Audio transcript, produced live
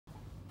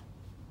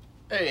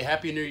Hey,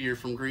 Happy New Year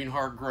from Green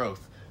Heart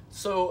Growth.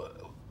 So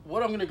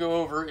what I'm going to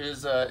go over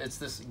is it's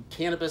this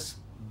cannabis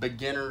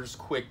beginners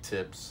quick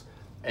tips.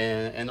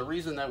 And the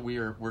reason that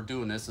we're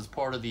doing this is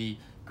part of the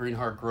Green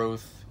Heart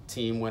Growth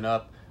team went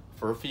up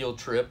for a field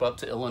trip up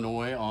to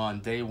Illinois on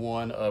day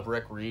one of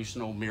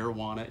recreational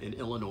marijuana in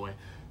Illinois.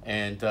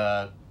 And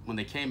when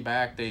they came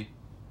back, they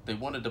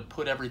wanted to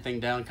put everything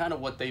down, kind of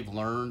what they've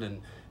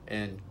learned,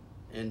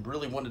 and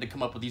really wanted to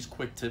come up with these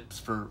quick tips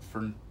for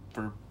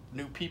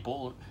new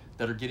people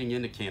that are getting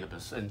into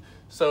cannabis. And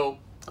so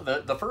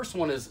the first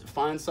one is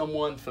find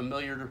someone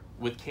familiar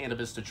with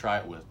cannabis to try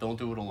it with. Don't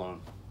do it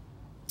alone.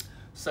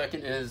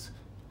 Second is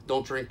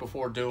don't drink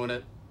before doing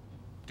it.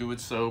 Do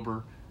it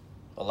sober.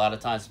 A lot of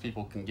times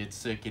people can get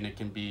sick, and it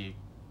can be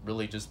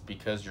really just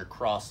because you're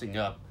crossing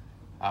up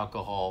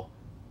alcohol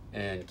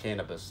and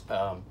cannabis.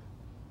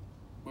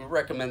 We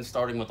recommend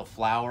starting with a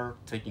flower,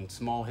 taking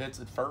small hits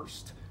at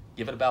first.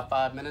 Give it about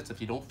 5 minutes.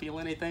 If you don't feel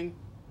anything,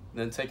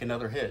 then take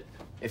another hit.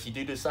 If you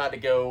do decide to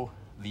go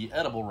the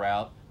edible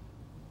route,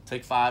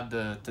 take 5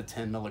 to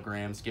 10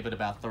 milligrams, give it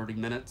about 30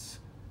 minutes.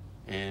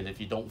 And if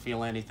you don't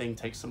feel anything,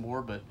 take some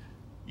more, but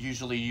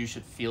usually you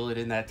should feel it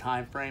in that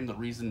time frame. The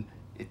reason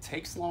it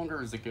takes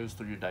longer is it goes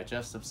through your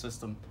digestive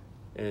system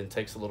and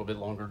takes a little bit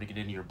longer to get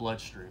into your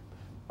bloodstream.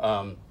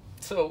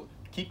 So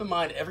keep in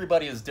mind,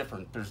 everybody is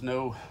different. There's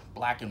no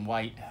black and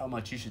white, how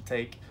much you should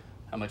take,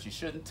 how much you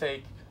shouldn't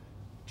take.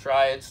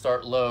 Try it,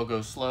 start low,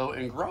 go slow,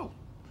 and grow.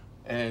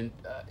 And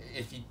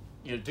if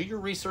you do your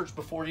research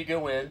before you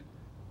go in,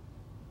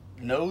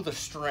 know the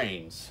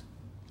strains.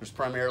 There's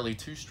primarily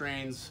 2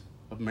 strains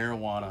of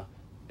marijuana.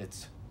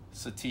 It's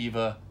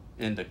sativa,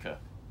 indica.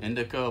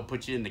 Indica will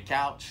put you in the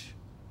couch,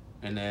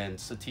 and then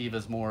sativa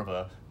is more of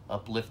a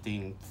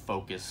uplifting,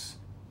 focus,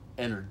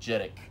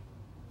 energetic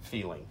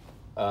feeling.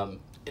 And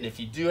if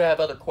you do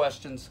have other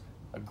questions,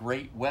 a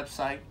great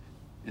website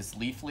is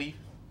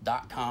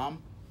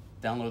leafly.com.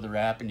 Download their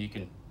app, and you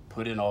can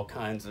put in all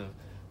kinds of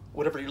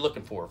whatever you're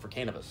looking for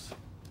cannabis.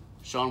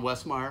 Sean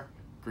Westmeyer,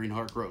 Green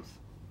Heart Growth.